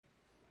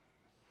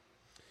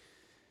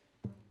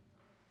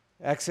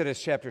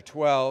Exodus chapter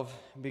 12,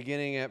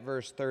 beginning at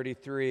verse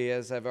 33,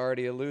 as I've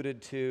already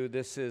alluded to,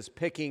 this is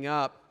picking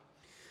up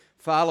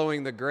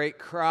following the great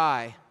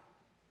cry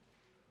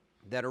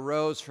that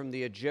arose from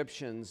the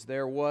Egyptians.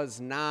 There was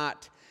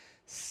not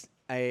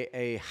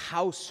a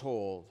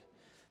household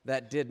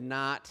that did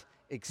not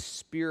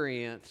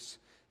experience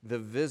the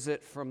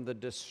visit from the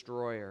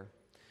destroyer.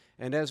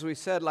 And as we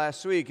said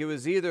last week, it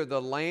was either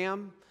the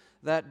lamb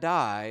that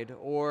died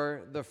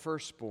or the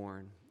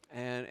firstborn.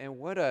 And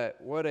what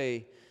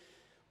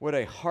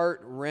a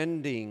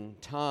heart-rending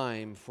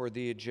time for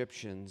the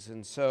Egyptians.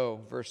 And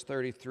so, verse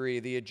 33,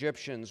 the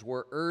Egyptians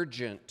were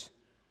urgent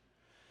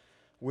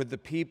with the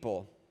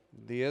people,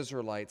 the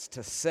Israelites,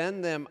 to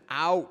send them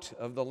out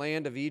of the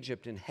land of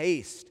Egypt in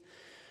haste.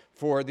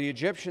 For the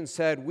Egyptians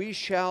said, "We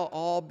shall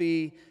all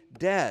be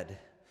dead."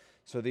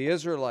 So the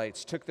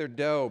Israelites took their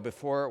dough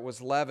before it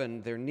was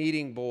leavened, their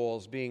kneading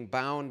bowls being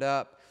bound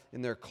up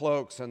in their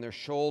cloaks on their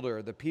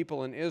shoulder. The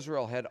people in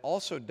Israel had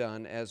also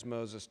done as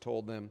Moses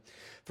told them,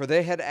 for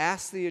they had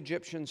asked the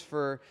Egyptians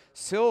for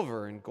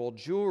silver and gold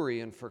jewelry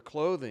and for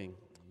clothing.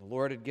 The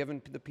Lord had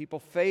given the people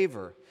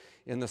favor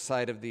in the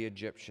sight of the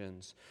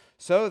Egyptians,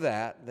 so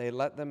that they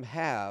let them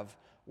have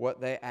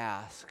what they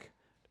asked.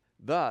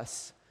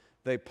 Thus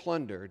they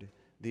plundered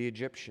the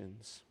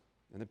Egyptians.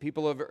 And the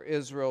people of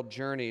Israel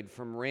journeyed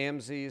from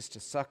Ramses to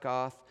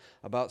Succoth,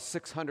 about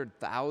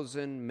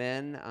 600,000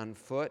 men on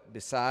foot,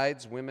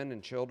 besides women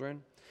and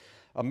children.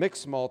 A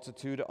mixed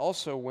multitude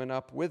also went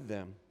up with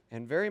them,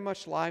 and very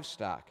much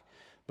livestock,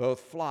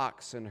 both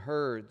flocks and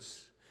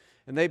herds.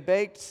 And they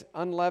baked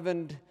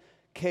unleavened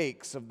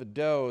cakes of the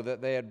dough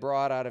that they had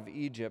brought out of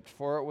Egypt,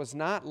 for it was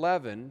not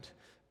leavened,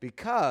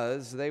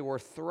 because they were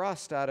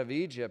thrust out of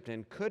Egypt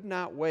and could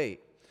not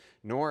wait,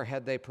 nor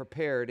had they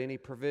prepared any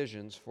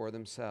provisions for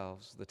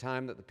themselves. The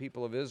time that the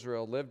people of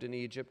Israel lived in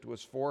Egypt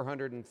was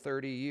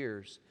 430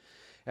 years.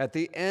 At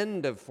the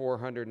end of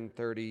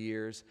 430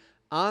 years,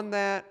 on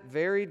that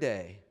very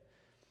day,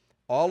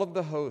 all of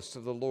the hosts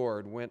of the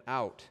Lord went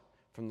out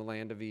from the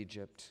land of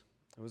Egypt.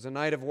 It was a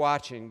night of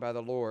watching by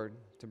the Lord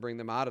to bring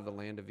them out of the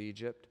land of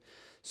Egypt.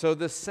 So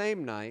this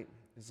same night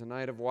is a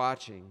night of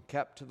watching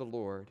kept to the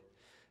Lord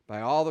by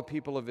all the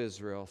people of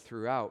Israel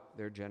throughout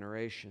their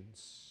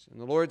generations. And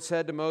the Lord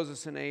said to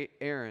Moses and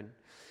Aaron,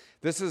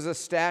 "This is a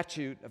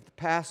statute of the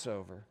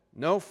Passover.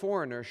 No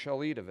foreigner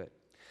shall eat of it,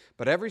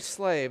 but every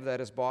slave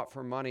that is bought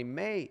for money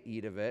may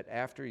eat of it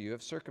after you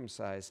have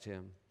circumcised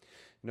him.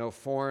 No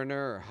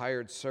foreigner or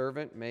hired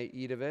servant may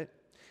eat of it.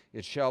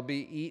 It shall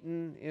be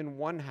eaten in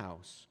one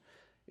house.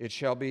 It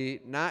shall be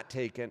not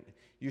taken.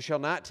 You shall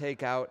not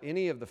take out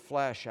any of the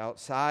flesh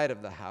outside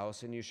of the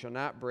house, and you shall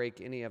not break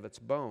any of its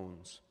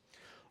bones.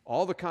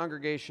 All the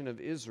congregation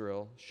of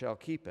Israel shall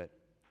keep it.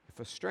 If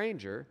a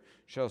stranger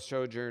shall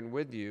sojourn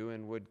with you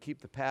and would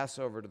keep the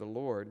Passover to the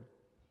Lord,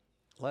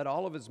 let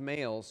all of his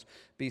males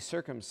be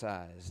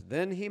circumcised.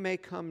 Then he may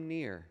come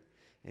near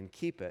and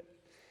keep it.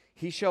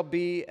 He shall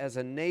be as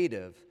a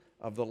native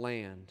of the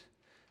land,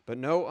 but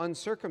no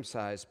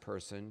uncircumcised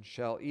person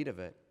shall eat of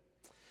it.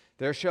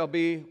 There shall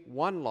be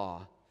one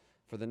law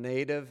for the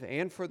native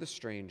and for the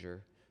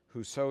stranger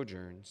who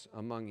sojourns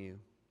among you."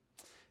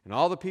 And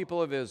all the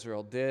people of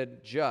Israel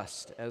did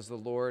just as the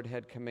Lord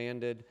had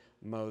commanded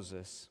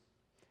Moses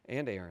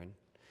and Aaron.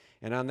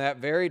 And on that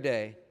very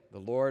day, the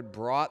Lord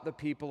brought the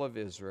people of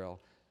Israel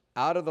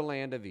out of the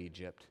land of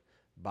Egypt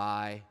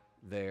by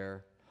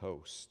their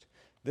host.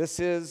 This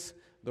is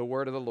the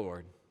word of the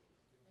Lord.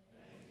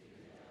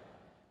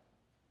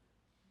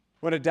 I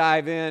want to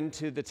dive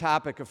into the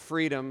topic of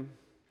freedom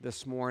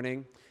this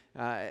morning.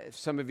 If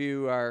some of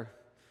you are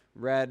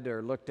read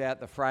or looked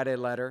at the Friday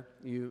letter,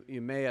 you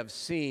may have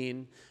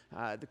seen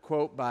the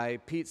quote by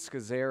Pete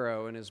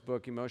Scazzero in his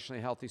book,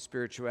 Emotionally Healthy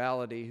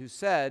Spirituality, who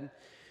said,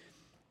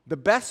 "The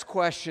best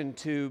question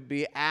to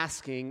be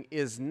asking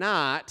is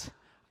not,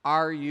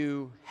 are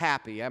you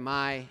happy? Am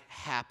I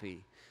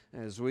happy?"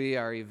 As we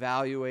are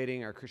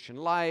evaluating our Christian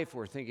life,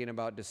 we're thinking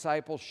about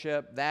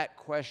discipleship, that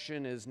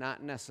question is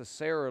not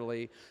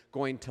necessarily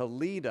going to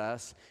lead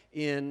us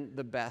in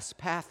the best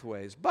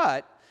pathways.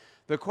 But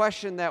the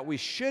question that we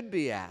should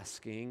be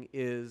asking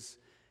is,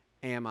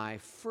 am I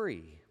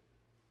free?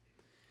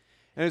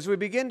 And as we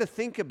begin to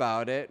think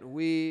about it,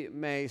 we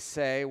may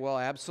say, well,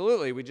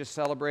 absolutely, we just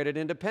celebrated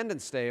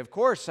Independence Day. Of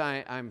course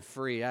I'm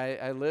free.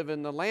 I live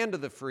in the land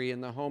of the free, in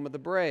the home of the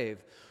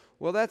brave.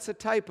 Well, that's a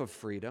type of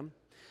freedom.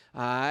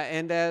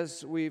 And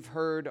as we've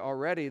heard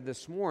already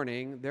this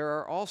morning, there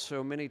are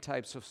also many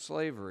types of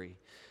slavery.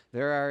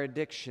 There are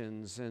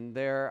addictions, and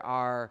there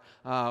are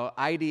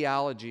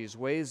ideologies,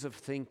 ways of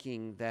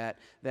thinking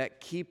that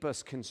keep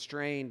us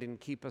constrained and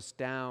keep us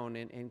down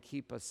and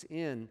keep us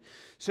in.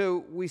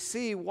 So we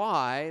see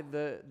why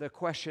the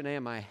question,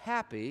 am I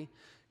happy,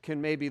 can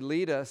maybe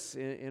lead us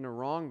in a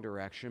wrong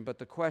direction. But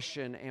the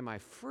question, am I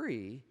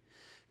free,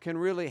 can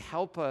really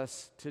help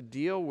us to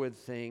deal with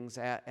things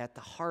at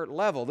the heart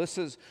level. This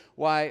is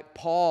why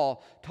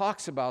Paul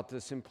talks about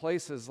this in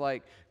places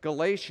like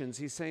Galatians.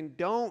 He's saying,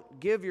 don't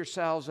give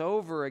yourselves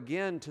over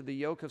again to the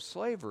yoke of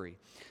slavery.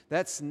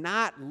 That's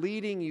not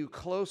leading you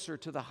closer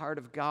to the heart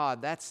of God.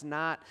 That's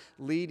not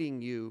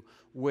leading you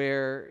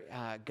where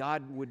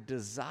God would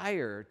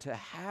desire to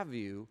have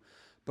you,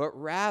 but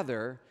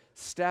rather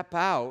step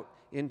out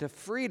into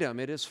freedom.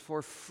 It is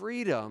for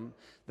freedom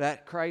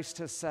that Christ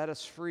has set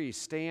us free.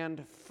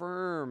 Stand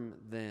firm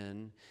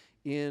then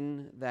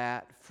in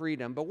that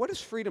freedom. But what does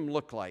freedom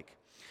look like?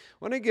 I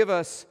want to give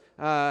us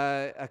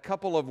a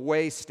couple of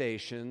way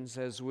stations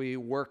as we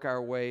work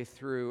our way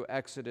through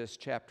Exodus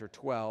chapter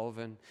 12.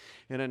 And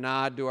in a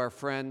nod to our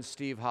friend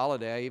Steve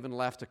Holliday, I even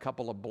left a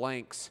couple of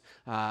blanks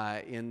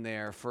in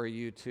there for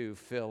you to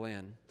fill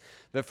in.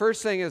 The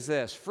first thing is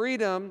this: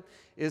 freedom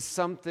is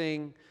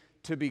something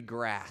to be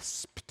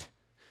grasped.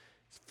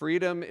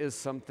 Freedom is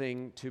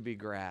something to be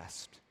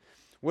grasped.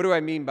 What do I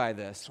mean by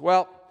this?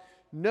 Well,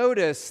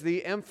 notice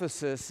the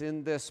emphasis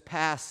in this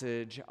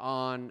passage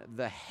on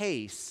the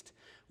haste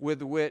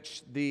with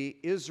which the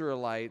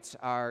Israelites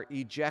are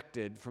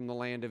ejected from the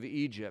land of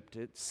Egypt.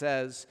 It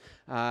says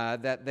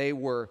that they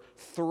were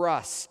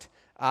thrust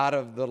out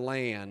of the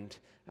land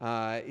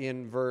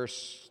in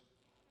verse,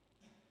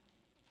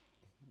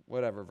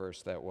 whatever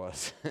verse that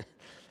was.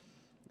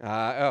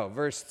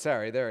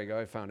 There we go,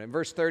 I found it. In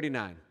verse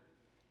 39.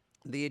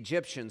 The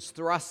Egyptians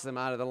thrust them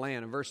out of the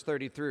land. In verse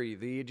 33,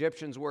 the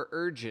Egyptians were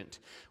urgent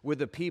with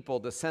the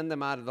people to send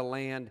them out of the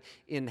land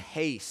in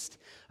haste.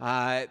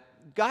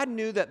 God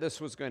knew that this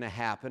was going to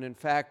happen. In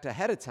fact,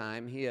 ahead of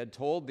time, he had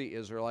told the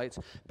Israelites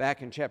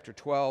back in chapter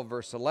 12,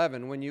 verse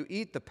 11, when you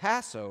eat the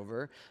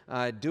Passover,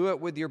 do it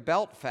with your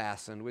belt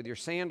fastened, with your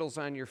sandals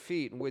on your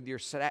feet, and with your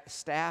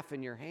staff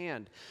in your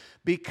hand,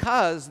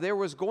 because there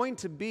was going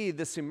to be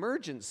this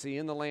emergency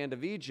in the land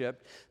of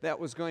Egypt that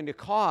was going to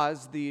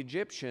cause the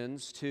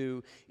Egyptians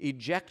to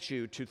eject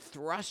you, to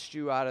thrust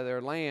you out of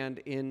their land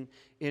in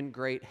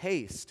great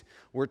haste.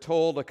 We're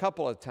told a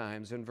couple of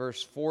times in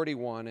verse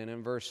 41 and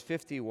in verse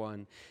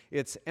 51,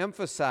 it's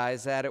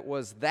emphasized that it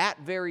was that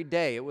very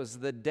day, it was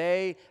the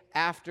day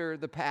after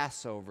the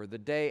Passover, the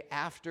day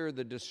after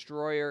the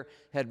destroyer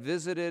had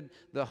visited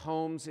the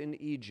homes in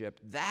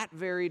Egypt, that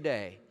very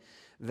day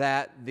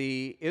that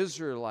the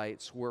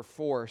Israelites were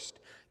forced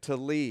to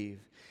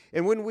leave.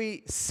 And when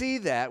we see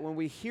that, when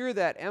we hear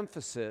that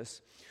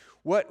emphasis,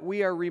 what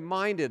we are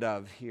reminded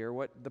of here,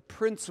 what the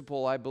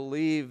principle I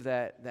believe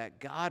that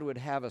God would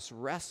have us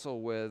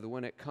wrestle with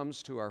when it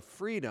comes to our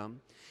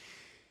freedom,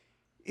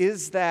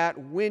 is that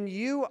when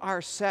you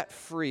are set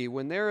free,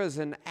 when there is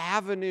an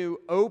avenue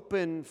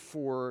open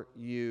for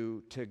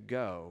you to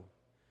go,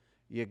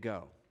 you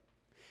go.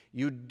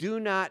 You do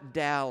not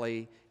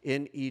dally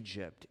in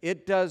Egypt.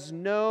 It does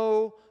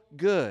no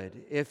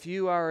good if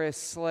you are a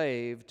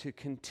slave to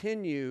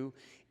continue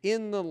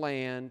in the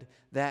land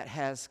that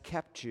has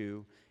kept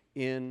you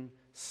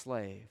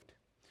enslaved.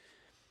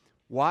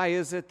 Why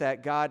is it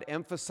that God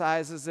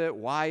emphasizes it?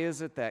 Why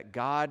is it that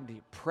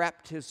God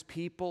prepped his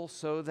people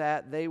so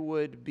that they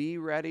would be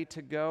ready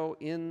to go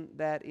in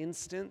that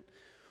instant?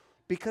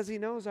 Because he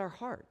knows our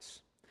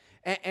hearts.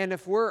 And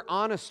if we're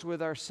honest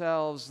with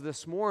ourselves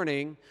this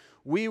morning,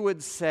 we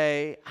would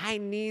say, I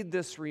need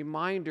this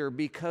reminder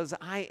because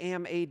I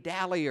am a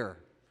dallier.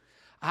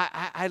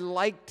 I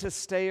like to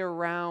stay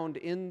around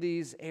in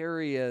these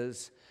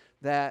areas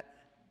that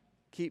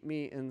keep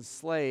me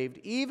enslaved,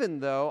 even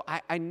though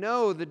I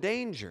know the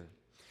danger.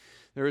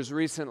 There was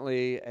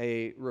recently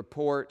a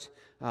report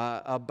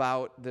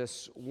about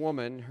this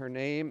woman. Her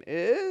name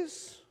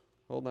is,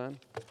 hold on,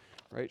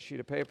 right sheet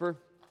of paper.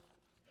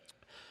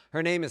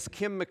 Her name is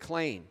Kim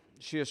McLean.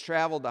 She has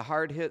traveled to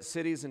hard-hit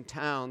cities and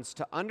towns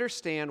to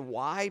understand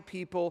why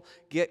people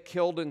get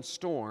killed in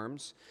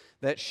storms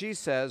that she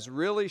says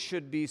really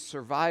should be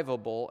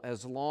survivable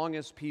as long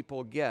as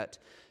people get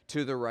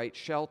to the right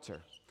shelter.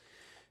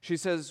 She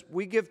says,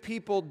 we give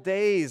people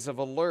days of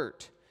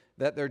alert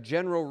that their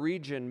general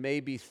region may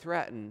be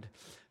threatened,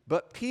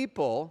 but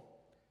people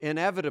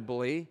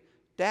inevitably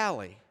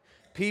dally.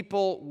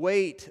 People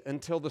wait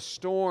until the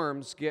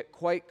storms get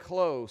quite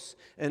close,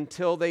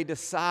 until they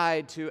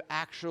decide to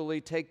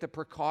actually take the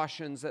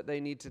precautions that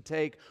they need to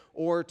take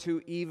or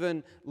to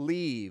even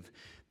leave.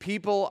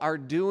 People are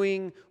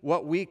doing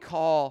what we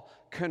call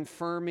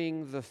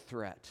confirming the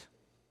threat.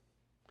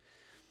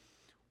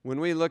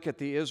 When we look at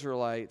the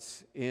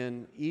Israelites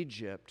in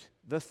Egypt,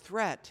 the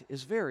threat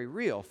is very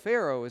real.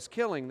 Pharaoh is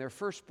killing their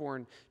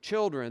firstborn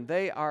children.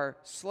 They are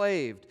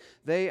slaved.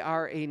 They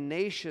are a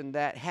nation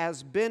that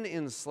has been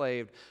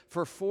enslaved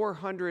for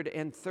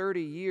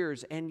 430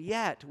 years, and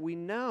yet we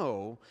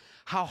know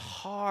how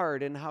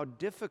hard and how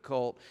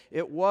difficult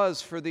it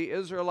was for the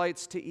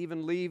Israelites to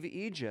even leave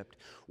Egypt.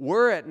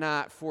 Were it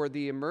not for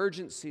the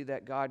emergency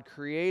that God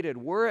created,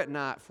 were it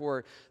not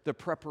for the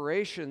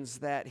preparations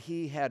that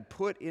he had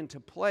put into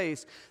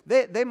place,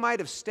 they might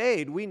have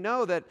stayed. We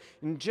know that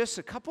in just just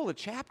a couple of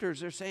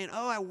chapters, they're saying,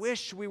 oh, I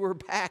wish we were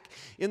back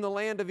in the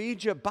land of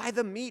Egypt by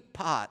the meat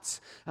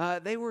pots.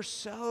 They were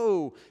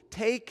so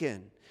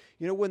taken.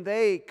 When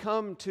they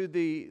come to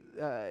the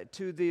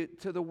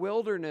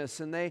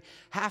wilderness and they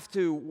have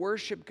to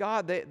worship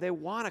God, they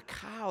want a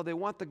cow. They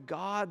want the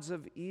gods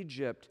of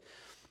Egypt.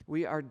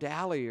 We are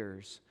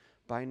dalliers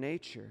by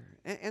nature.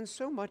 And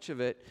so much of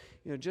it,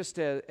 just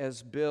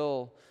as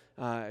Bill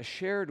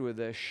shared with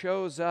us,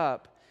 shows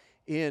up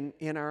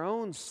in our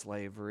own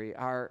slavery,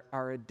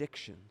 our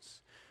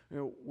addictions.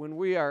 When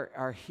we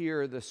are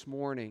here this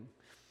morning,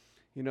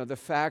 the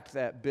fact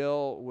that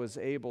Bill was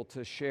able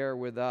to share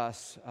with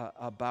us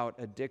about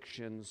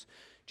addictions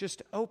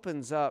just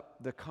opens up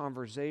the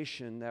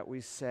conversation that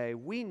we say,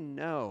 we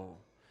know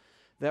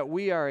that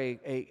we are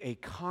a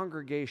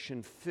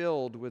congregation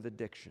filled with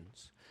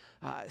addictions.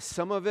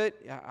 Some of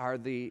it are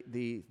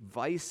the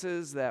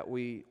vices that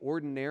we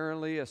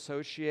ordinarily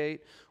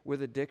associate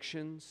with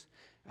addictions.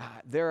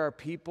 There are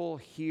people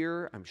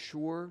here, I'm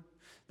sure,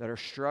 that are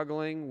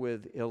struggling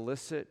with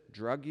illicit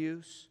drug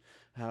use.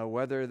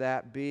 Whether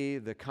that be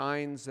the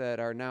kinds that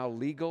are now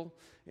legal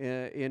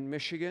in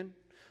Michigan,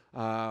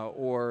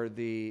 or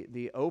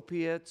the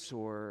opiates,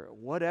 or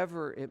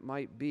whatever it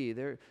might be.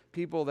 There are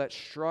people that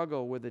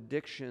struggle with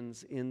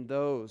addictions in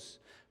those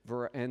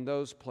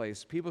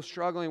places. People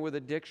struggling with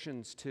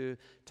addictions to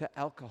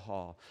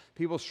alcohol.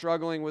 People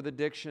struggling with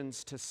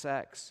addictions to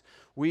sex.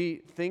 We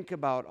think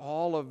about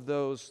all of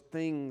those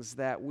things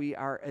that we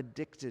are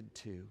addicted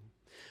to.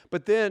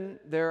 But then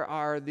there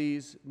are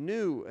these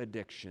new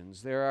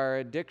addictions. There are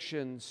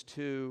addictions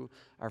to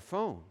our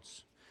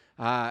phones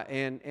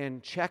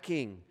and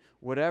checking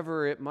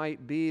whatever it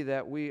might be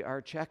that we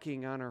are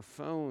checking on our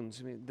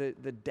phones. I mean,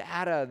 the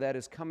data that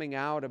is coming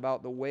out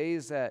about the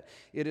ways that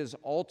it is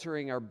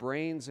altering our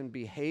brains and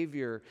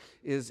behavior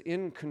is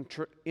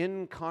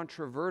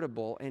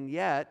incontrovertible, and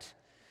yet,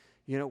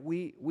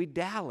 we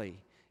dally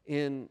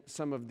in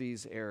some of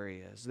these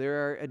areas.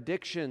 There are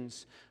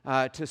addictions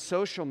to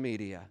social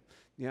media.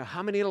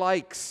 How many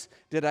likes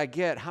did I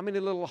get? How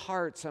many little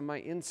hearts on my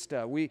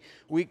Insta? We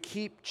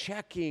keep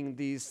checking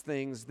these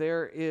things.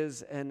 There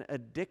is an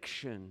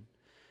addiction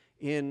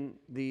in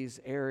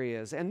these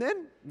areas. And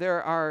then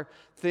there are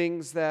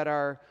things that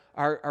are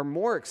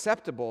more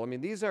acceptable. I mean,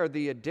 these are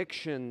the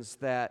addictions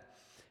that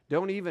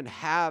don't even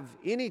have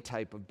any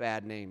type of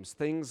bad names.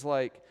 Things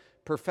like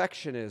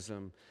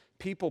perfectionism,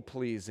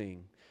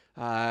 people-pleasing,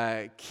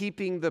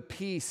 keeping the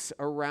peace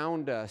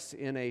around us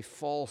in a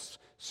false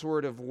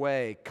sort of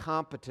way,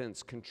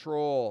 competence,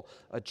 control,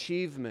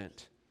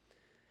 achievement.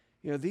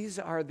 These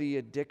are the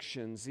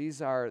addictions.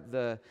 These are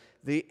the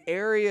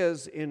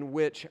areas in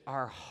which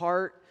our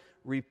heart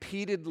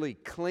repeatedly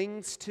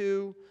clings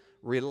to,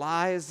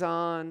 relies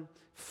on,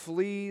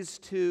 flees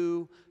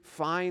to,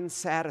 finds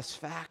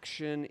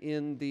satisfaction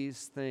in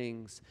these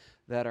things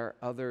that are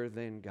other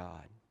than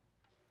God.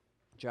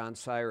 John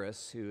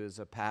Cyrus, who is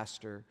a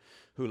pastor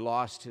who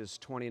lost his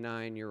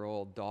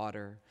 29-year-old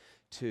daughter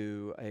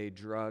to a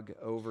drug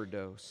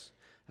overdose,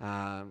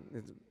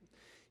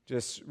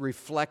 just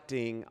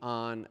reflecting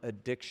on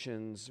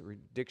addictions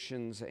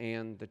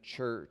and the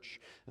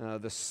church,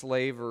 the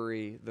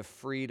slavery, the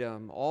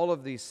freedom, all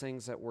of these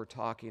things that we're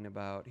talking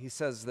about. He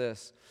says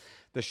this: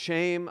 the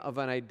shame of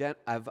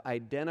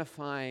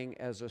identifying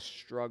as a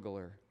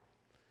struggler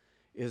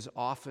is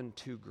often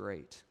too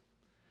great.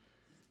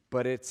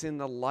 But it's in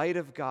the light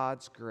of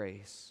God's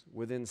grace,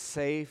 within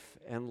safe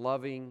and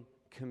loving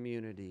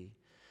community,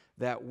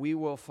 that we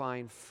will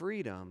find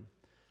freedom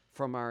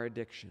from our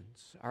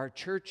addictions. Our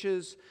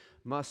churches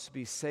must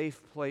be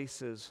safe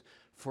places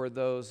for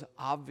those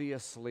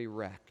obviously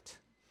wrecked,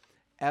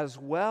 as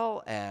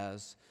well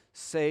as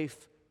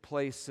safe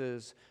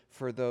places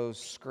for those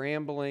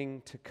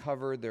scrambling to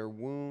cover their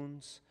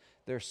wounds,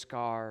 their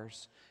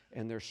scars,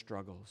 and their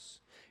struggles.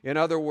 In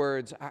other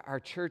words, our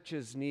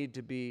churches need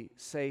to be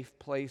safe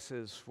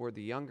places for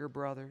the younger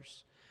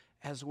brothers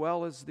as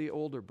well as the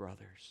older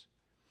brothers.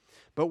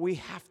 But we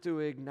have to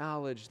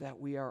acknowledge that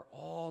we are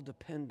all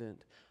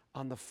dependent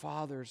on the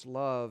Father's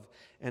love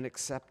and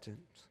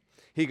acceptance.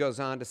 He goes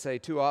on to say,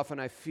 too often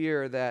I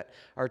fear that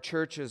our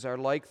churches are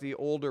like the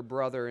older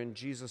brother in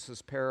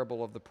Jesus'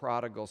 parable of the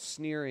prodigal,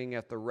 sneering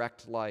at the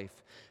wrecked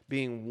life,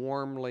 being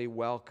warmly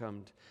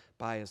welcomed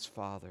by his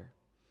father.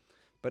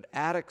 But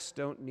addicts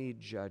don't need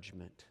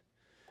judgment.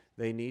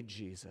 They need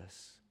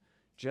Jesus,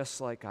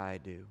 just like I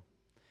do.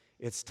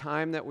 It's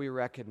time that we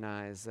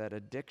recognize that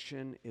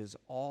addiction is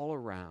all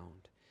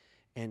around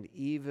and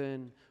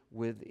even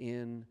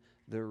within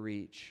the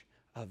reach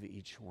of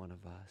each one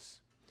of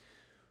us.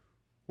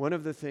 One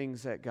of the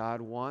things that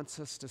God wants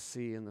us to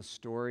see in the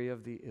story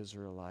of the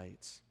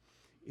Israelites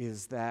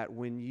is that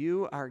when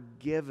you are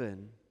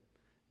given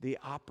the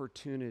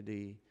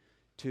opportunity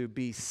to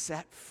be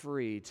set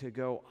free, to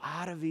go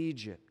out of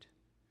Egypt,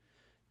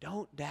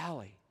 don't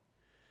dally.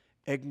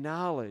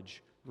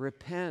 Acknowledge,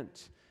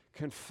 repent,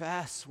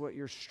 confess what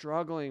you're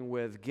struggling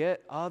with.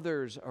 Get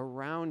others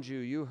around you.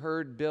 You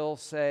heard Bill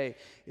say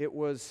it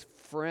was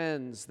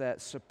friends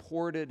that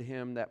supported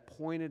him, that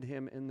pointed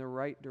him in the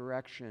right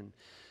direction.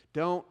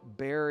 Don't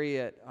bury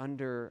it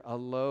under a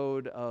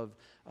load of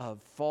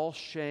false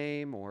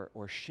shame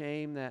or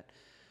shame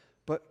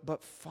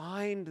but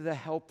find the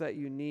help that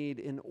you need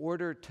in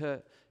order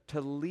to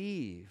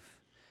leave,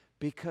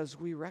 because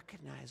we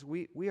recognize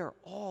we are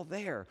all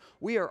there.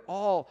 We are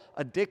all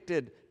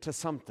addicted to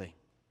something.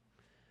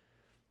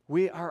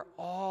 We are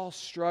all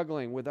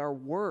struggling with our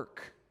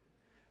work.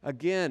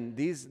 Again,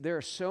 there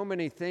are so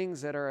many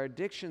things that are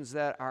addictions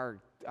that are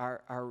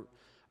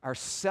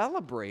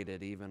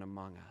celebrated even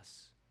among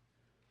us.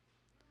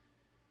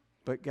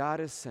 But God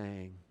is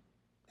saying,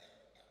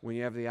 when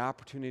you have the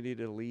opportunity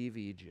to leave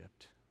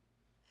Egypt,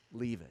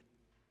 leave it.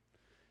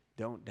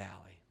 Don't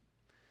dally.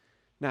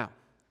 Now,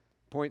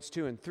 points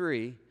 2 and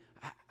 3,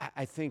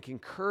 I think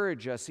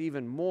encourage us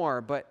even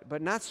more,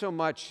 but not so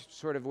much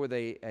sort of with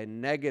a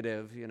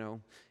negative,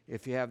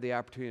 if you have the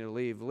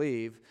opportunity to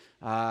leave.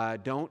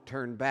 Don't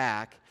turn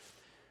back.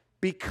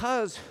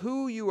 Because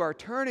who you are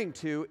turning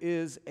to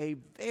is a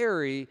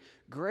very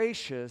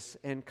gracious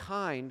and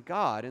kind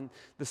God. And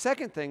the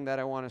second thing that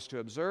I want us to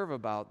observe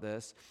about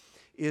this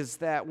is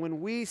that when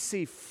we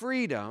see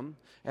freedom,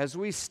 as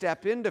we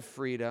step into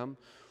freedom,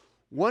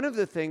 one of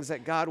the things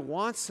that God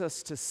wants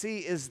us to see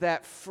is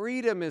that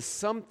freedom is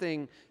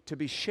something to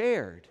be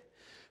shared.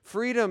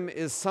 Freedom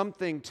is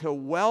something to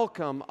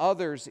welcome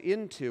others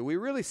into. We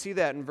really see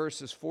that in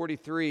verses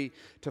 43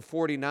 to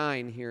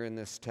 49 here in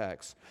this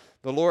text.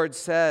 The Lord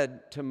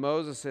said to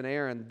Moses and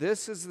Aaron,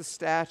 "This is the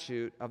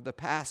statute of the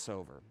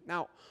Passover."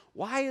 Now,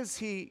 why is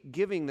he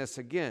giving this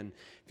again?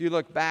 If you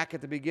look back at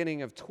the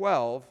beginning of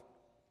 12,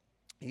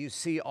 you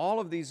see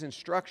all of these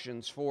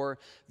instructions for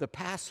the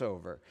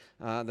Passover,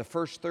 the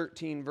first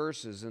 13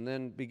 verses, and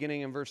then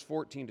beginning in verse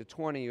 14 to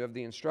 20, you have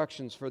the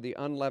instructions for the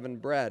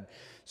unleavened bread.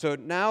 So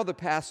now the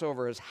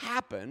Passover has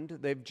happened.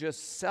 They've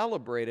just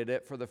celebrated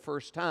it for the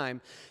first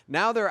time.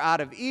 Now they're out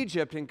of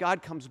Egypt, and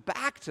God comes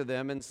back to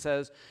them and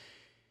says,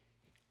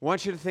 I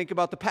want you to think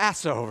about the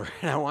Passover,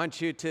 and I want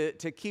you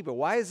to keep it.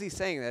 Why is he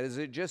saying that? Is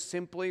it just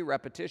simply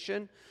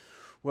repetition?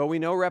 Well, we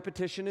know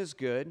repetition is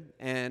good,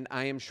 and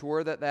I am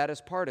sure that that is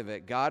part of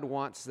it. God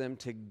wants them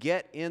to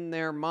get in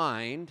their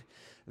mind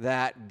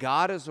that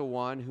God is the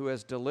one who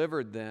has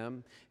delivered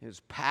them,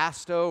 has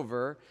passed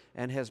over,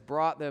 and has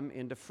brought them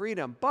into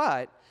freedom.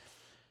 But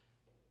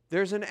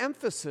there's an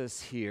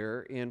emphasis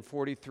here in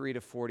 43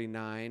 to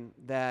 49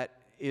 that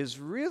is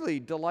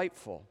really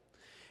delightful.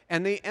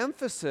 And the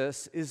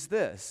emphasis is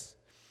this: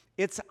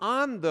 it's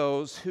on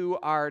those who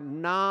are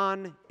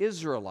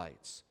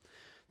non-Israelites.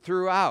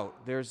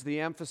 Throughout, there's the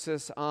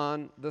emphasis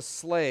on the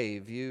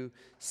slave. You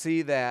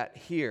see that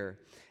here.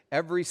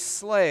 Every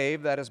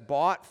slave that is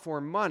bought for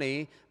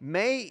money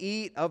may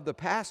eat of the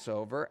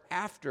Passover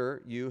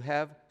after you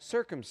have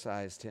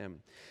circumcised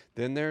him.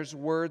 Then there's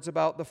words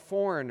about the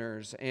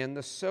foreigners and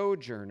the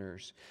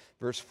sojourners.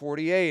 Verse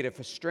 48,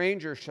 if a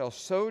stranger shall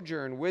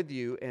sojourn with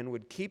you and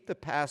would keep the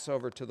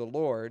Passover to the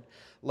Lord,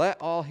 let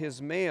all his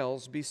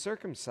males be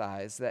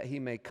circumcised, that he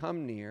may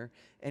come near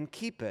and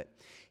keep it.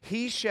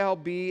 He shall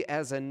be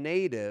as a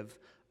native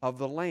of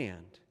the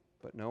land,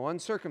 but no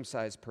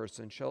uncircumcised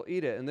person shall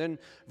eat it. And then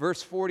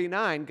verse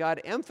 49, God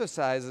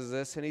emphasizes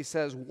this, and he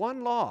says,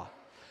 one law.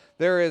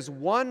 There is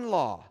one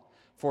law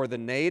for the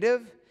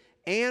native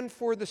and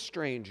for the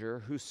stranger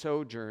who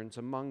sojourns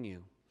among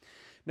you.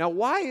 Now,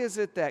 why is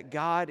it that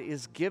God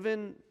is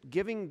giving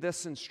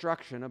this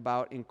instruction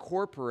about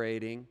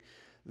incorporating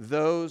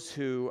those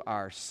who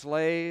are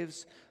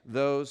slaves,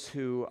 those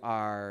who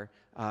are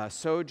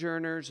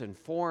sojourners and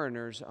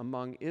foreigners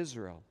among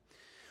Israel?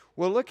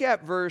 Well, look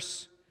at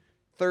verse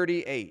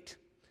 38.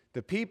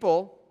 The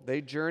people,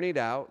 they journeyed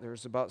out. There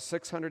was about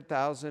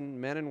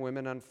 600,000 men and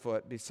women on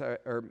foot, besides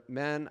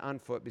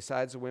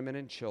the women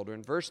and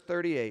children. Verse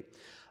 38,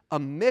 a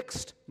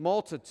mixed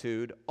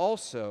multitude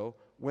also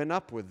went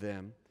up with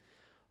them,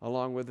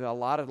 along with a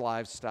lot of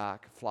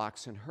livestock,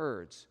 flocks, and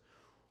herds.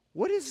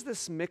 What is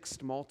this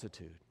mixed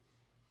multitude?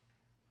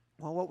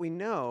 Well, what we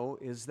know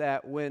is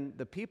that when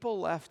the people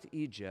left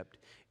Egypt,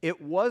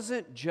 it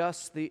wasn't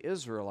just the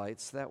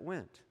Israelites that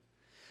went.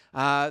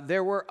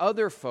 There were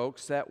other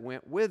folks that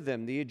went with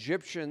them. The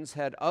Egyptians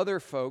had other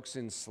folks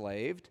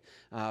enslaved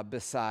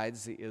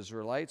besides the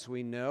Israelites.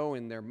 We know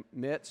in their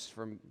midst,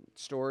 from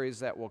stories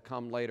that will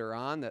come later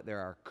on, that there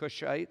are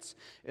Cushites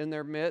in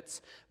their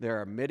midst. There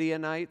are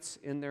Midianites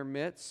in their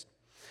midst.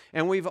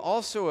 And we've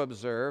also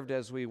observed,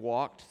 as we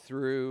walked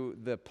through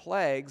the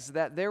plagues,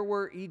 that there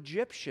were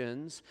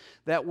Egyptians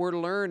that were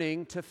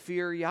learning to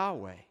fear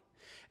Yahweh.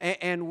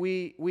 And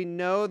we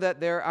know that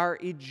there are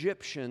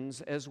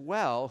Egyptians as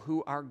well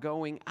who are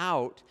going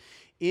out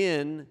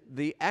in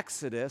the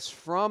Exodus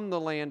from the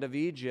land of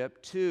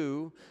Egypt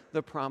to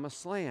the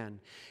Promised Land.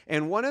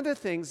 And one of the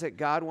things that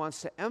God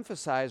wants to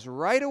emphasize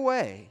right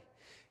away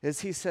is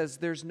he says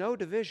there's no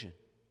division.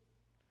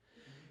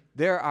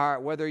 There are,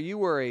 whether you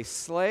were a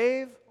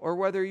slave or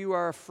whether you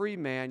are a free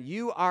man,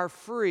 you are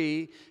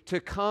free to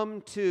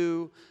come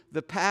to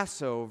the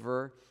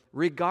Passover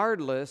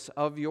regardless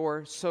of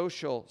your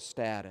social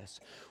status.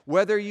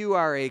 Whether you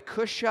are a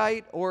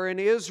Cushite or an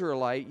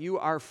Israelite, you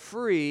are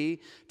free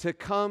to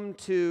come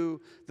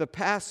to the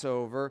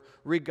Passover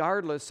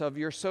regardless of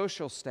your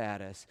social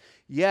status.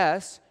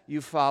 Yes, you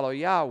follow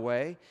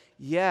Yahweh.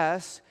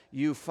 Yes,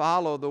 you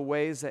follow the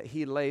ways that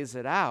He lays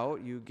it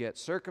out. You get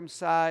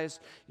circumcised.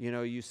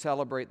 You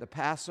celebrate the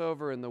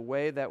Passover in the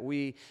way that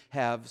we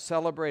have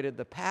celebrated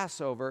the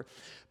Passover.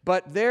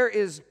 But there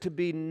is to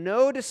be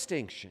no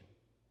distinction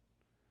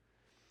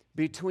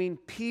between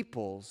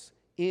peoples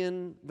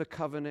in the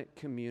covenant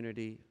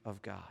community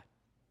of God.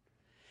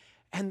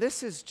 And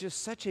this is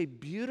just such a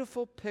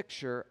beautiful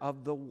picture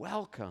of the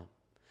welcome,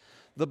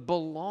 the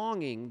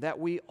belonging that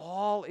we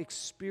all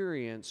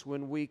experience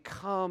when we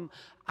come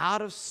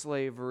out of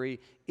slavery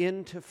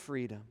into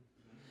freedom.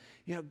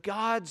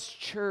 God's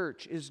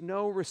church is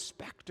no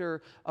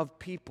respecter of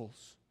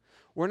peoples.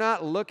 We're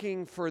not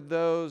looking for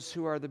those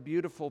who are the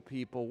beautiful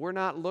people. We're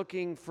not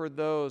looking for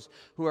those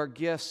who are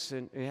gifts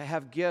and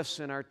have gifts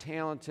and are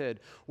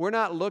talented. We're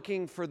not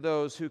looking for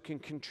those who can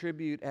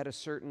contribute at a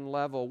certain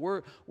level.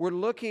 We're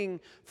looking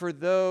for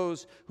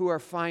those who are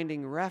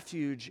finding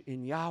refuge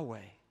in Yahweh.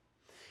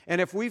 And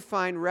if we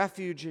find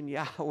refuge in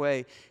Yahweh,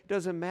 it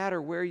doesn't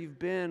matter where you've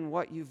been,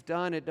 what you've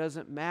done. It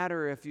doesn't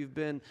matter if you've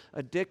been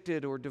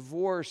addicted or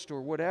divorced or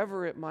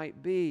whatever it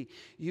might be.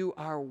 You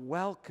are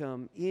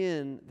welcome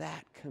in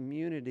that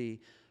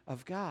community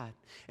of God.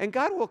 And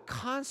God will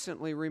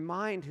constantly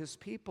remind His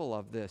people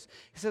of this.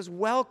 He says,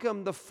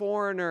 welcome the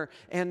foreigner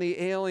and the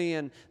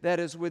alien that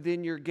is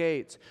within your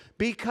gates.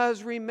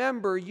 Because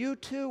remember, you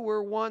too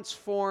were once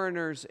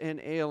foreigners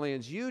and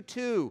aliens. You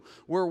too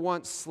were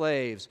once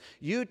slaves.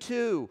 You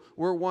too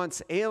were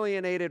once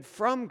alienated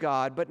from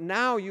God, but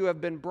now you have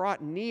been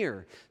brought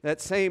near.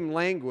 That same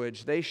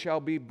language, they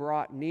shall be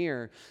brought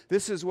near.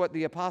 This is what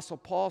the Apostle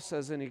Paul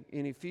says in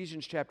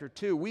Ephesians chapter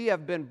 2. We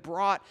have been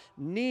brought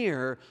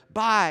near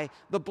by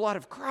the blood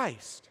of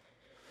Christ.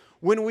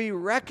 When we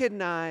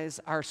recognize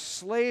our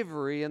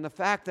slavery and the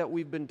fact that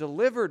we've been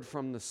delivered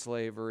from the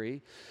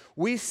slavery,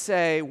 we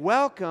say,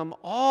 welcome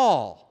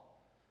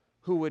all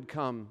who would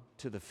come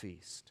to the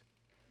feast.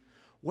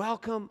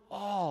 Welcome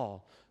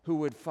all who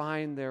would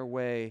find their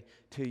way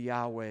to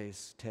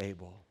Yahweh's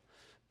table,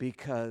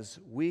 because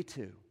we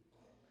too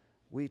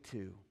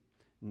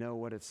know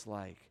what it's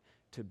like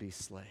to be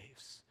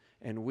slaves.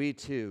 And we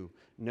too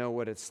know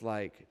what it's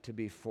like to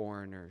be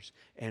foreigners.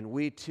 And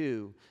we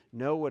too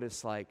know what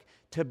it's like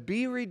to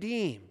be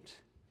redeemed.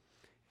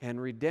 And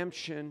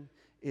redemption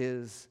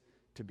is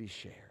to be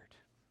shared.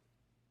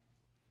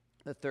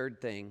 The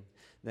third thing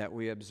that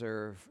we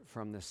observe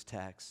from this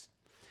text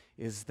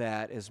is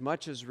that as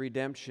much as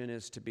redemption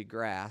is to be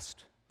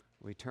grasped,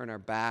 we turn our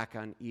back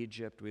on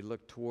Egypt, we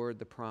look toward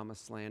the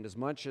promised land. As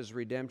much as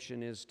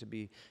redemption is to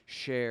be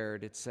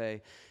shared,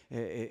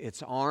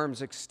 it's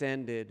arms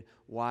extended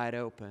wide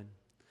open.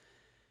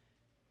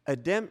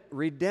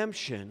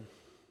 Redemption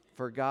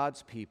for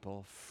God's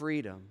people,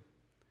 freedom,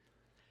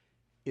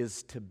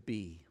 is to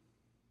be.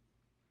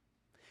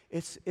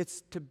 It's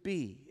to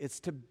be. It's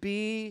to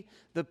be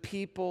the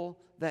people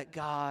that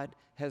God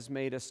has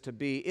made us to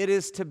be. It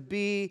is to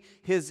be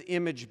His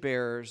image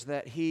bearers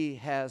that He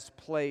has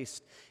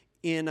placed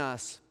in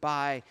us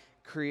by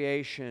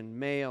creation,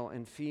 male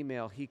and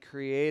female. He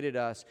created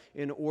us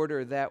in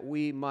order that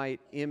we might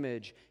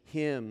image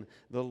Him,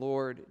 the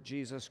Lord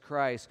Jesus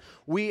Christ.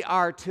 We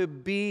are to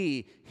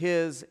be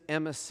His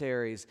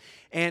emissaries.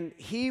 And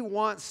He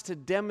wants to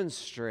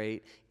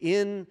demonstrate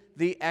in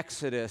the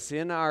Exodus,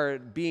 in our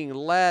being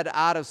led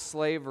out of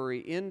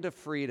slavery into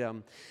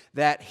freedom,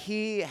 that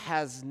He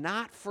has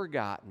not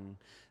forgotten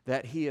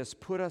that He has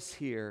put us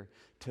here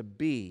to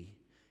be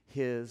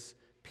His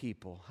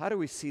people. How do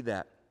we see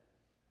that?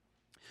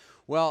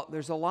 Well,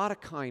 there's a lot of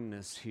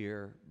kindness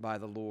here by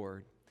the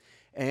Lord.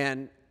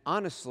 And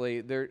honestly,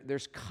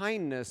 there's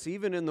kindness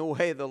even in the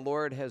way the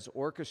Lord has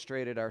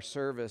orchestrated our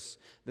service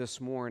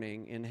this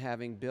morning in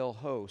having Bill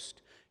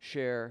Host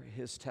share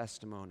his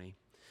testimony.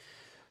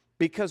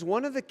 Because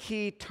one of the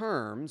key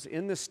terms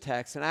in this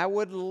text, and I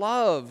would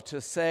love to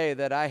say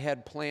that I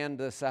had planned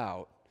this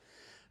out,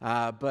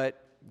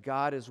 but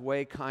God is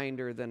way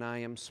kinder than I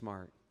am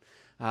smart.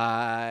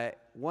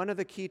 One of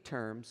the key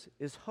terms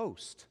is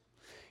host.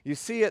 You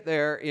see it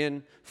there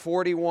in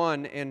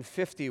 41 and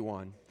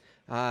 51.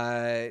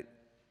 At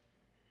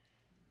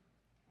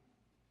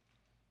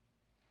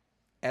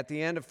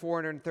the end of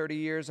 430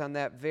 years, on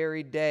that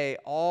very day,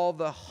 all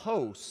the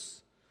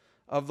hosts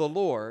of the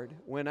Lord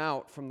went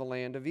out from the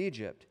land of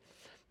Egypt.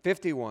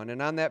 51,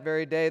 and on that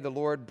very day, the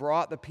Lord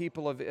brought the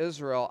people of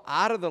Israel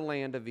out of the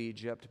land of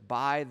Egypt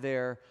by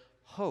their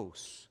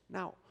hosts.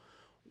 Now,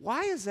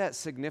 why is that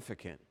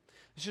significant?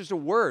 It's just a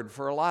word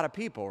for a lot of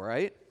people,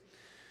 right?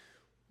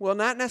 Well,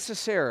 not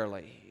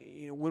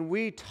necessarily. When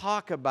we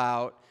talk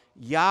about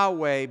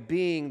Yahweh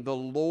being the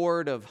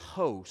Lord of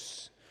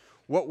hosts,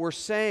 what we're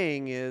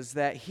saying is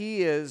that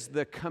He is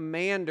the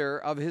commander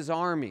of His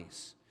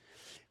armies.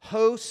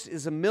 Hosts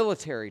is a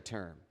military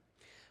term.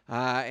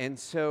 And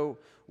so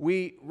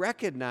we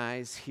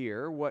recognize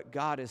here what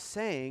God is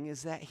saying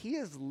is that he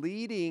is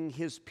leading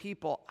his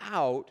people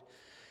out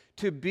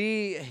to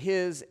be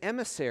his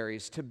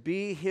emissaries, to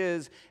be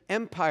his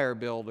empire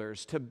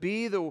builders, to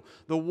be the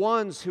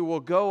ones who will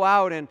go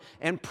out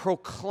and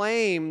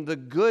proclaim the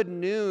good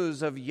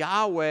news of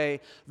Yahweh,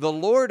 the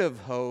Lord of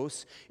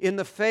hosts, in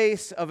the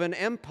face of an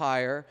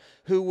empire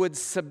who would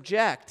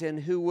subject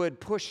and who would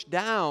push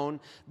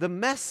down the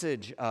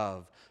message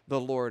of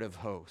the Lord of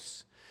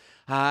hosts.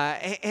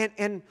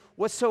 And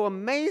what's so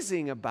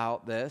amazing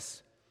about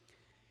this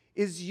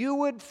is you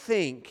would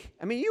think,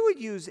 you would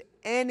use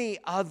any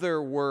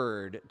other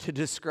word to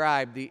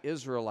describe the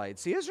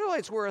Israelites. The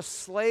Israelites were a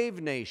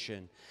slave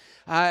nation.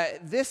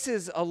 This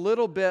is a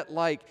little bit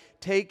like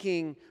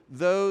taking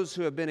those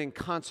who have been in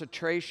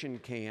concentration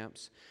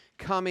camps,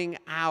 coming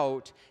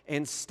out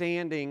and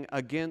standing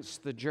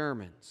against the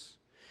Germans.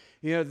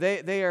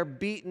 They are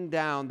beaten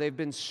down. They've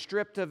been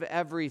stripped of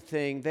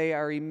everything. They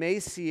are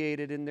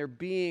emaciated in their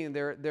being.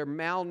 They're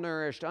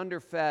malnourished,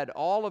 underfed,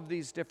 all of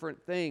these different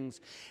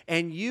things.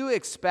 And you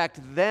expect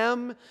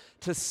them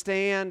to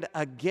stand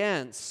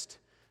against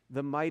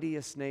the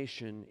mightiest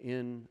nation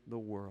in the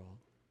world.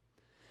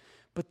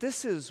 But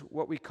this is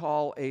what we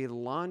call a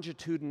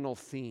longitudinal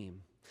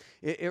theme.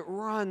 It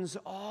runs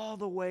all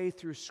the way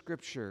through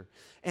Scripture.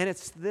 And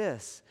it's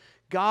this: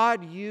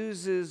 God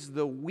uses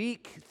the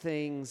weak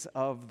things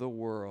of the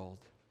world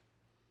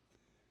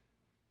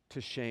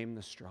to shame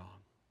the strong.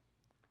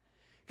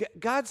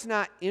 God's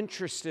not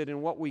interested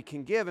in what we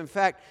can give. In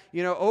fact,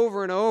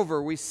 over and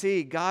over we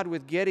see God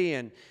with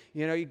Gideon,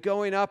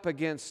 going up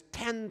against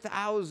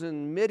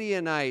 10,000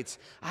 Midianites.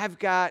 I've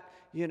got,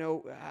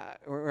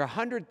 or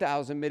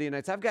 100,000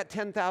 Midianites. I've got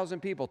 10,000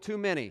 people, too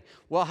many.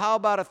 Well, how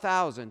about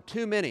 1,000?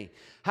 Too many.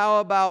 How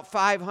about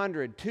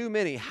 500? Too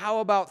many. How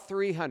about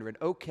 300?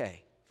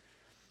 Okay.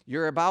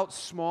 You're about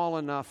small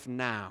enough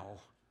now.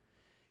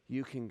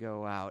 You can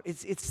go out.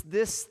 It's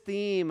this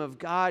theme of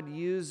God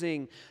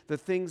using the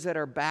things that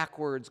are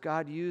backwards,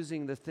 God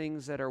using the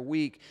things that are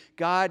weak.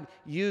 God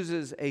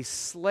uses a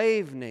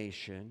slave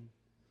nation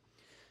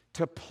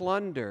to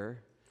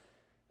plunder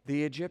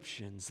the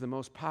Egyptians, the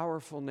most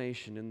powerful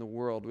nation in the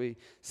world. We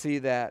see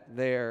that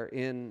there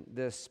in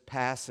this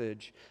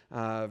passage,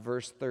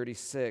 verse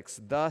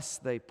 36. Thus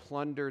they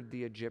plundered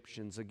the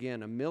Egyptians.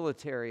 Again, a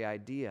military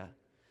idea.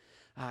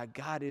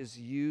 God is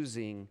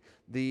using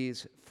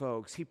these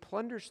folks. He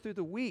plunders through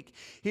the weak.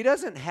 He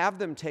doesn't have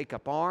them take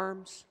up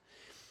arms.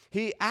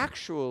 He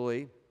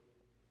actually,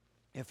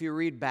 if you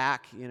read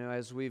back,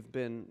 as we've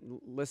been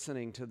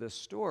listening to this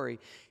story,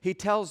 he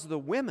tells the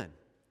women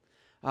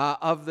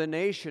of the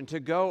nation to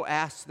go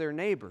ask their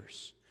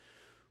neighbors,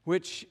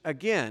 which,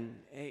 again,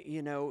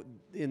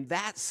 in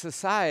that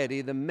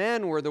society, the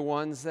men were the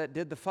ones that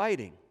did the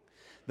fighting.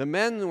 The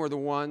men were the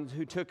ones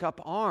who took up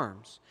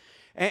arms.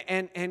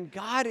 And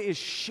God is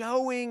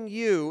showing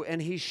you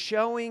and he's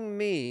showing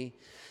me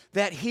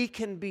that he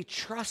can be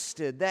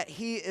trusted, that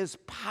he is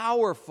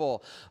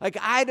powerful. Like,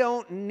 I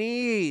don't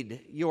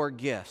need your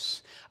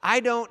gifts.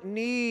 I don't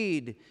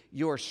need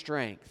your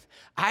strength.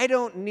 I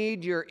don't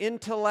need your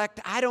intellect.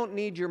 I don't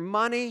need your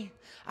money.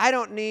 I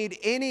don't need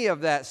any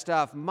of that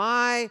stuff.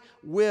 My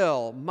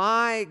will,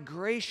 my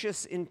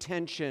gracious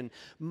intention,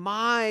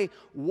 my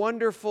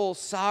wonderful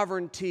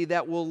sovereignty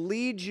that will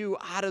lead you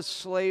out of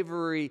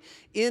slavery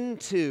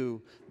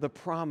into the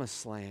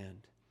promised land.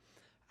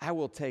 I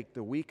will take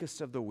the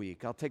weakest of the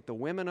weak. I'll take the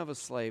women of a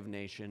slave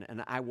nation,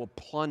 and I will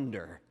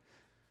plunder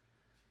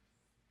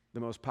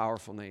the most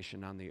powerful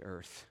nation on the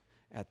earth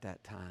at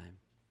that time.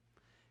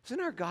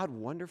 Isn't our God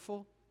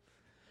wonderful?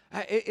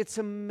 It's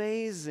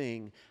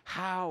amazing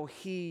how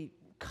he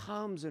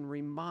comes and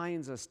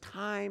reminds us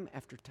time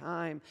after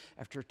time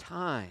after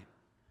time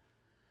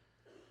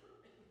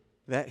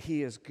that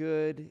he is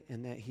good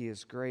and that he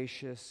is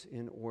gracious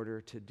in order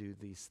to do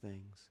these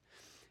things.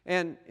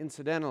 And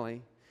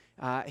incidentally,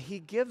 he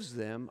gives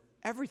them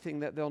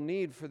everything that they'll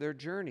need for their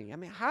journey.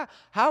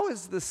 How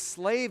is the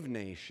slave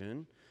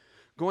nation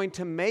going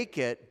to make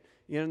it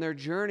in their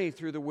journey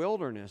through the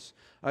wilderness?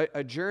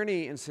 A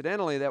journey,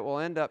 incidentally, that will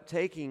end up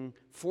taking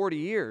 40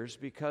 years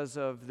because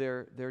of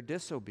their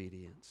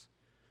disobedience.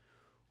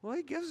 Well,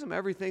 he gives them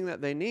everything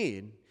that they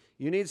need.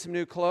 You need some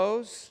new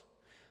clothes?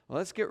 Well,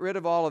 let's get rid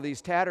of all of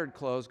these tattered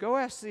clothes. Go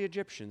ask the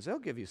Egyptians. They'll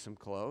give you some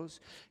clothes.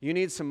 You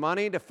need some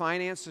money to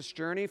finance this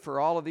journey for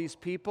all of these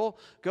people?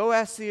 Go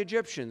ask the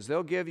Egyptians.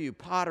 They'll give you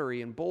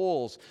pottery and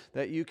bowls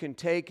that you can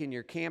take in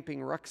your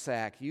camping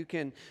rucksack. You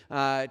can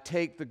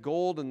take the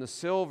gold and the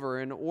silver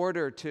in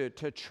order to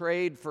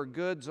trade for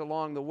goods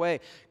along the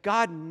way.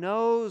 God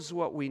knows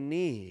what we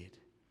need,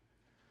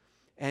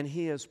 and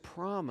he has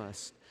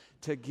promised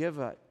to give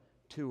it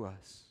to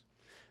us.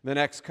 The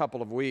next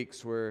couple of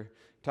weeks, we're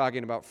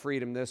talking about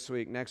freedom this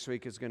week. Next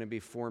week is going to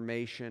be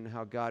formation,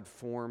 how God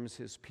forms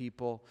his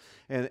people.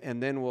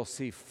 And then we'll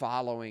see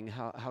following,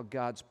 how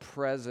God's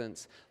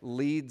presence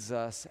leads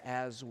us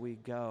as we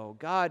go.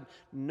 God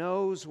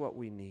knows what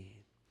we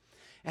need.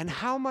 And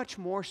how much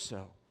more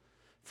so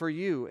for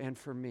you and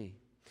for me.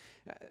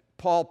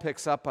 Paul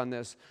picks up on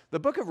this. The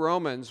book of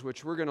Romans,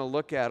 which we're going to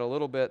look at a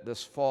little bit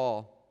this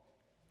fall,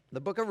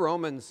 the book of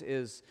Romans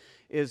is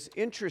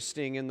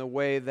interesting in the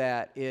way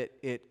that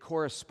it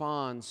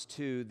corresponds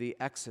to the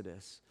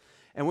Exodus.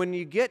 And when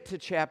you get to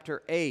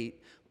chapter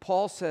 8,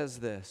 Paul says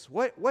this,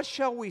 what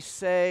shall we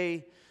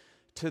say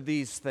to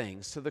these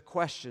things, to the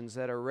questions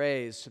that are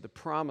raised, to the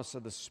promise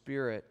of the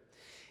Spirit?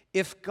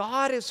 If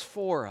God is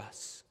for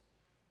us,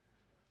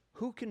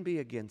 who can be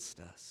against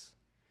us?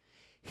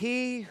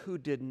 He who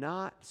did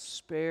not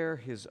spare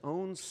his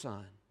own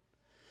Son,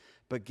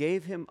 but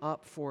gave him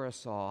up for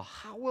us all,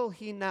 how will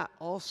he not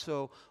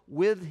also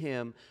with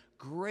him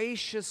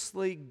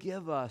graciously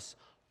give us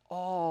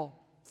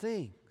all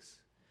things?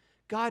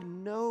 God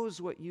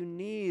knows what you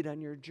need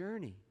on your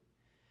journey.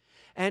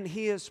 And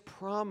he has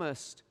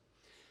promised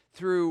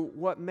through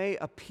what may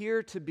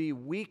appear to be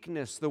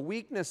weakness, the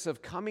weakness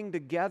of coming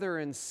together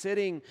and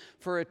sitting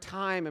for a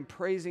time and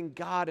praising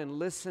God and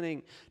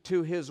listening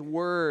to his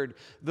word,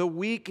 the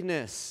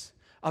weakness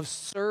of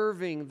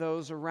serving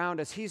those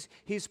around us.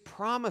 He's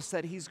promised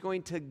that he's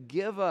going to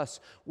give us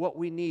what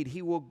we need.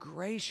 He will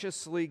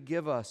graciously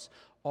give us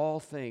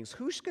all things.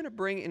 Who's going to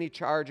bring any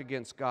charge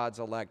against God's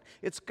elect?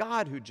 It's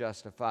God who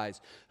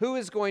justifies. Who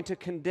is going to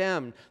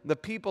condemn the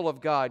people of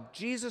God?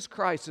 Jesus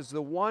Christ is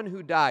the one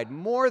who died.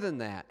 More than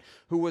that,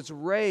 who was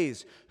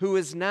raised, who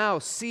is now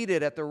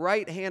seated at the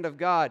right hand of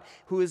God,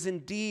 who is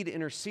indeed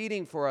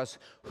interceding for us.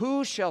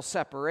 Who shall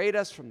separate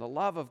us from the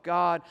love of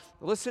God?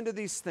 Listen to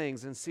these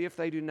things and see if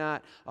they do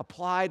not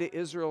apply to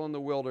Israel in the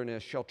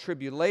wilderness. Shall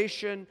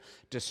tribulation,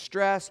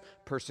 distress,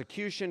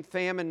 persecution,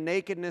 famine,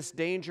 nakedness,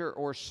 danger,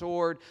 or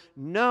sword?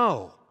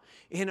 No.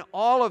 In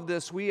all of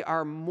this, we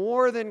are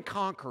more than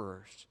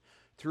conquerors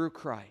through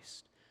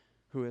Christ,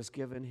 who has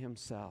given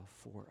himself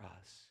for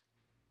us.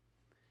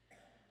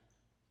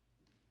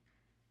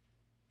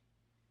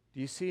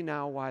 Do you see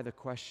now why the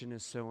question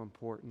is so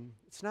important?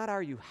 It's not,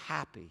 are you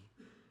happy,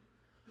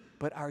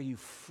 but are you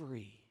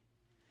free?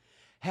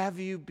 Have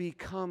you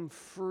become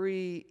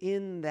free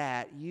in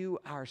that you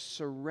are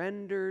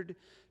surrendered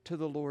to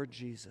the Lord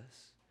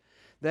Jesus?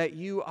 That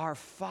you are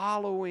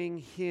following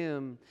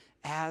him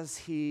as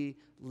he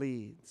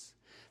leads?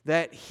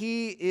 That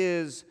he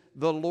is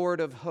the Lord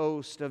of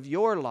hosts of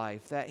your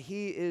life, that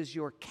he is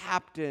your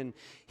captain,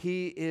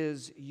 he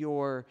is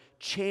your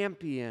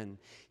champion,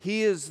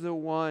 he is the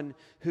one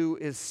who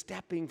is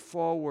stepping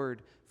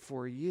forward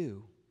for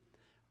you.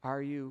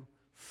 Are you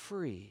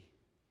free?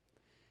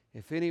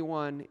 If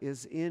anyone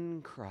is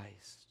in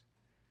Christ,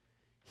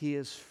 he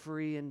is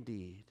free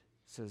indeed,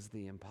 says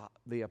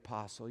the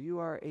apostle. You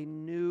are a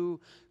new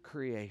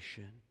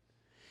creation.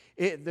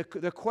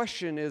 The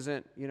question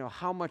isn't,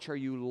 how much are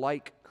you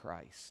like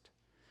Christ?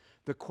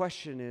 The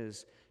question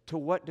is, to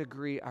what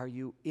degree are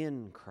you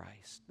in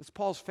Christ? That's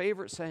Paul's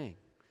favorite saying.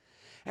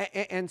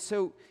 And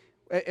so,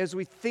 as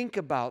we think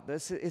about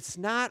this, it's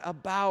not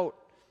about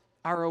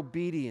our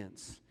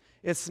obedience.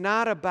 It's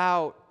not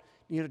about,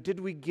 did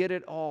we get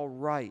it all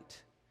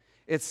right?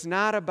 It's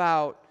not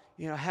about,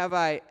 have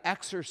I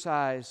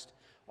exercised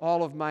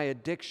all of my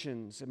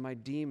addictions and my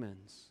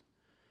demons?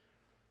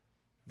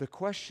 The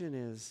question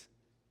is,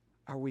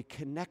 are we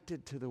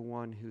connected to the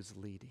one who's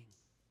leading?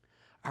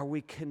 Are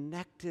we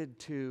connected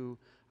to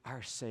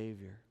our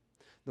Savior,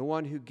 the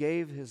one who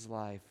gave his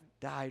life,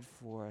 died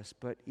for us,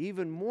 but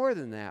even more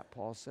than that,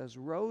 Paul says,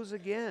 rose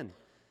again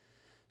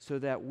so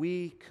that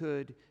we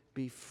could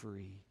be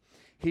free?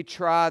 He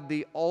trod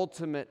the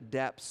ultimate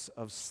depths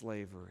of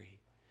slavery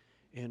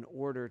in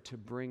order to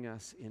bring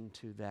us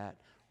into that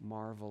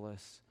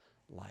marvelous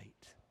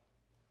light.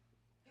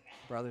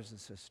 Brothers and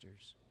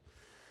sisters,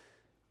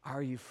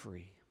 are you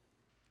free?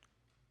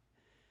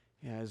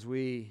 As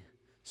we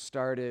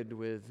started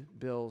with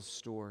Bill's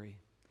story,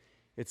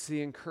 it's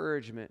the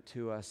encouragement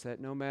to us that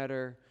no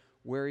matter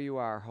where you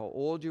are, how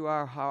old you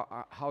are,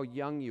 how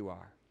young you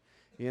are,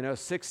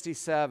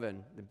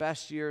 67, the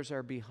best years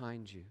are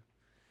behind you.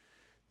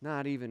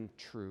 Not even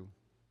true.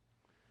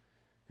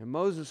 And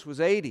Moses was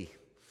 80,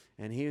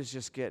 and he was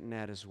just getting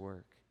at his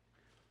work.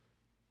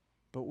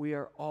 But we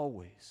are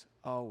always,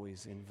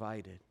 always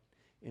invited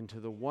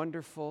into the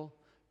wonderful,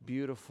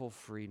 beautiful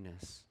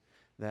freeness,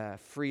 the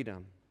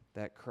freedom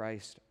that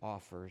Christ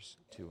offers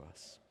to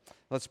us.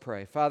 Let's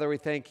pray. Father, we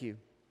thank you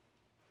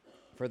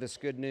for this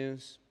good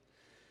news.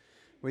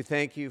 We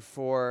thank you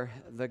for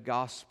the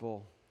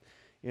gospel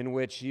in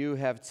which you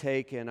have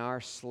taken our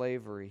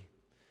slavery,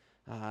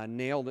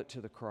 nailed it to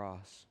the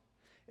cross,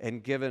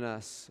 and given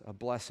us a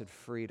blessed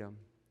freedom.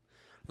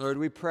 Lord,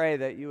 we pray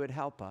that you would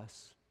help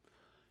us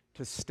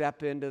to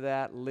step into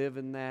that, live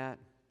in that,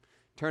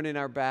 turning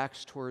our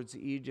backs towards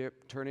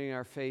Egypt, turning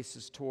our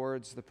faces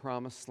towards the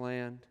promised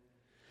land,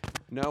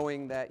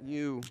 knowing that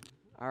you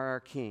are our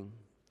King,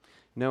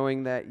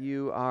 knowing that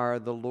you are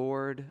the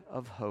Lord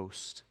of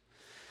hosts.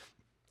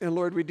 And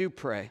Lord, we do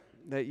pray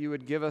that you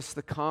would give us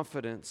the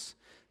confidence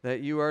that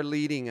you are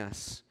leading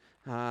us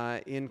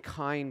in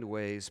kind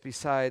ways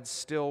besides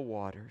still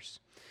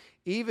waters,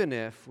 even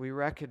if we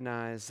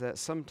recognize that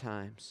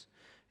sometimes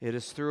it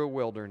is through a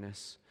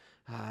wilderness,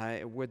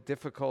 would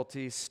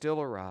difficulties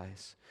still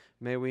arise,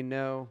 may we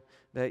know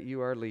that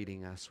you are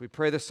leading us. We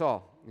pray this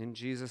all in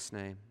Jesus'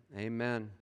 name. Amen.